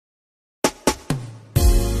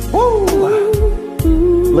Woo!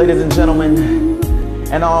 Ladies and gentlemen,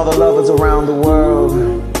 and all the lovers around the world,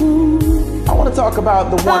 I want to talk about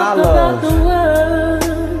the one I love.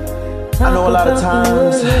 I know a lot of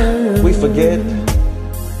times we forget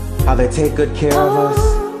how they take good care of us,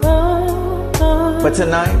 but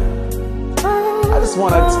tonight I just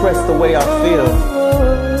want to express the way I feel.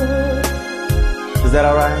 Is that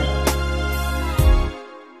alright?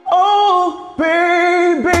 Oh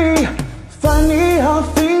baby, funny how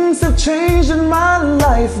things have changed in my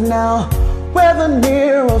life now. Whether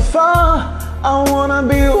near or far, I wanna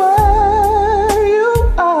be where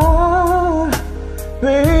you are,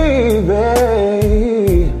 baby.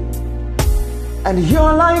 And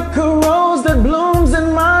you're like a rose that blooms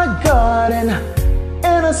in my garden,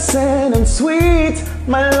 innocent and sweet.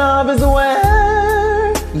 My love is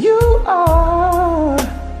where you are.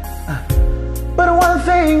 But one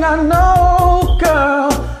thing I know, girl,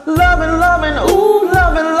 loving, ooh,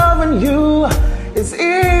 loving you is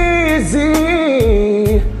easy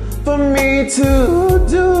for me to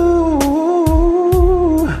do,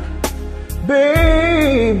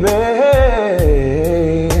 baby.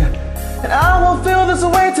 And I will feel this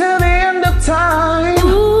way till the end of time.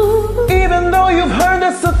 Even though you've heard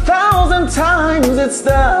this 1,000 times, it's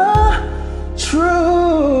the truth.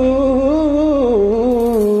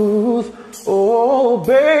 Oh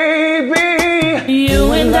baby,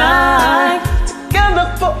 you and I,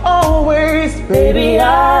 together for always, baby.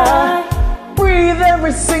 I breathe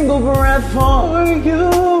every single breath for you,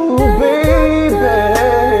 baby.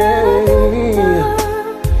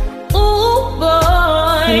 Oh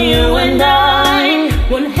boy, you and I,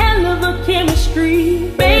 one hell of a chemistry,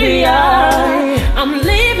 baby. I'm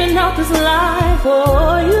living out this life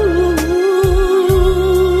for you.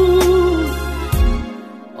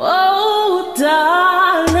 Oh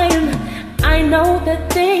darling, I know that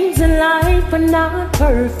things in life are not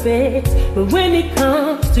perfect, but when it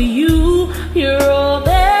comes to you, you're all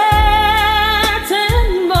that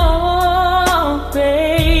and more,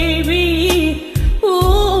 baby.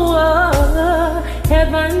 Ooh,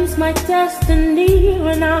 heaven's my destiny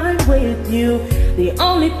when I'm with you. The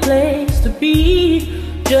only place to be,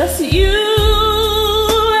 just you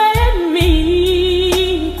and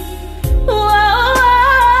me. Whoa,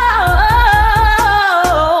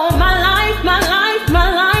 my life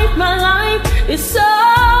is so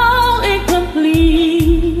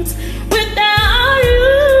incomplete without you,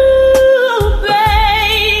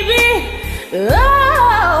 baby. Oh,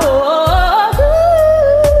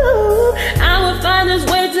 I will find this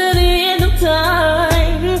way to the end of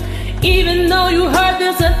time. Even though you heard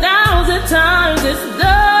this 1,000 times, it's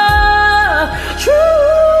the truth.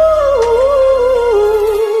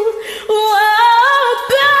 Oh,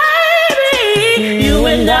 baby, you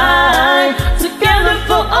and I, together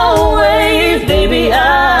for always, baby.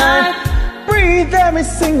 I breathe every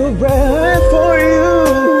single breath for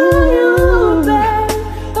you,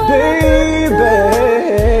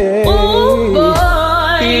 baby. Oh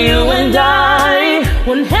boy, you and I,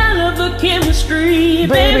 one hell of a chemistry,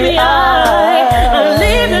 baby. I'm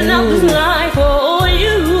living out this life for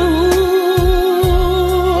you.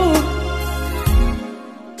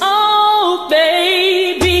 Oh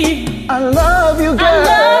baby, I love you, girl. I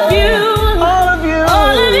love you, all of you,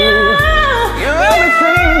 all of you. you're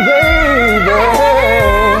everything, baby.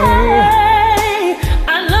 I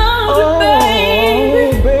love you, baby.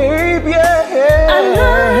 Oh, baby, yeah. I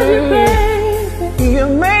love you, baby. You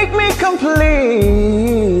make me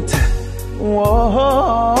complete.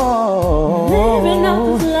 Whoa. Living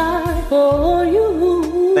out this life for you.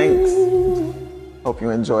 Thanks. Hope you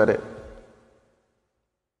enjoyed it.